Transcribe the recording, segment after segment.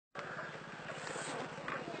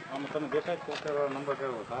તમે દેખાય પોસ્ટર વાળો નંબર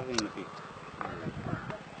કર્યો ચાર્જિંગ નથી.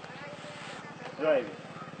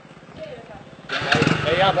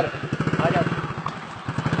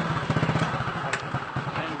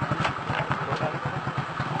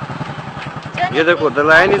 ये देखो, the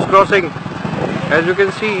line is crossing. As you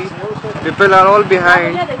can see, people are all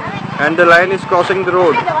behind, and the line is crossing the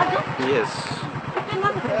road. Yes.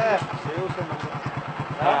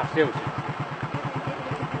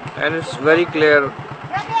 And it's very clear.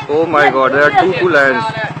 Oh my God, there are two lines.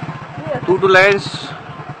 Two lines.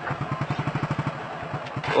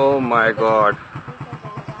 Oh my God.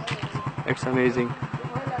 It's amazing.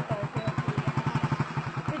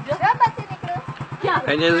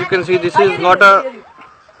 And as you can see, this is not a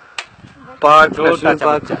park, national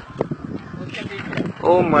park.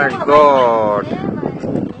 Oh my God.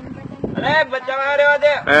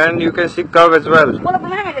 And you can see curve as well.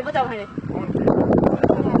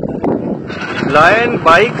 Lion,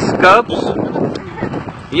 bikes, cubs.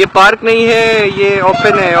 ये park नहीं है, ये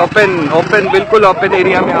open है. Open बिल्कुल open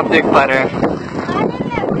area में आप देख पा रहे हैं.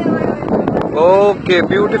 Okay,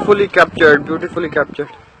 beautifully captured.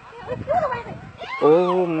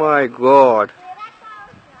 Oh my God.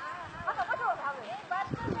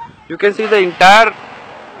 You can see the entire,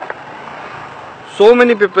 so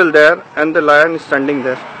many people there, and the lion is standing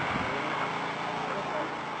there.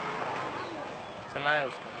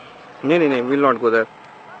 No, we'll not go there.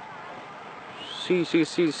 See,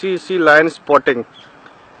 lion spotting.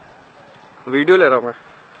 Video ले रहा हूँ मैं.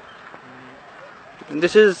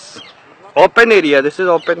 This is open area. This is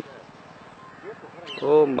open.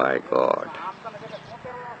 Oh my God.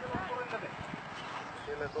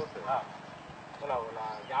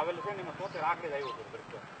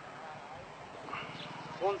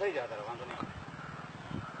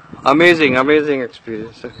 Amazing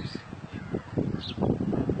experience.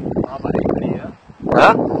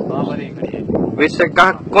 हाँ? वैसे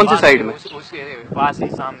कहाँ, कौन सी side में? उसके पास ही,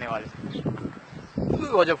 सामने वाले,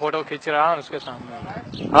 वो जो फोटो खींच रहा है उसके सामने.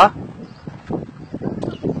 हाँ?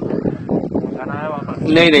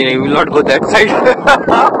 नहीं, will not go that side.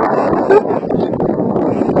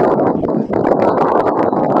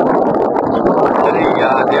 अरे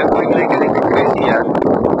यार, they are going like anything crazy यार.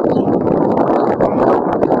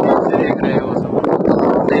 देख रहे हो सब?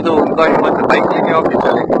 नहीं तो उनका हिम्मत है, बाइक लेके ऑफिस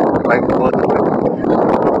चले. बाइक तो बहुत अच्छा.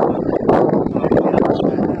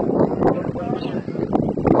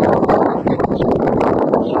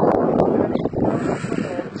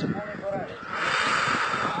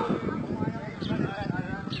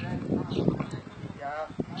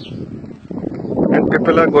 And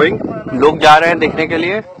people are going. लोग जा रहे हैं देखने के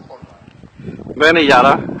लिए. मैं नहीं जा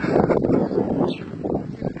रहा.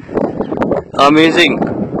 Amazing.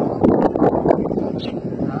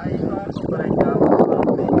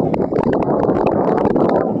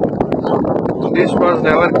 This was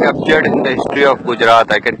never captured in the history of Gujarat,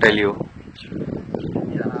 I can tell you.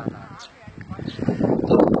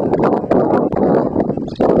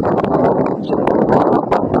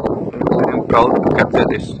 I am proud to capture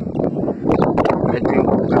this. I think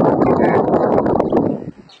so.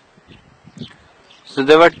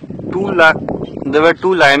 There were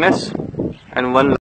two lioness and one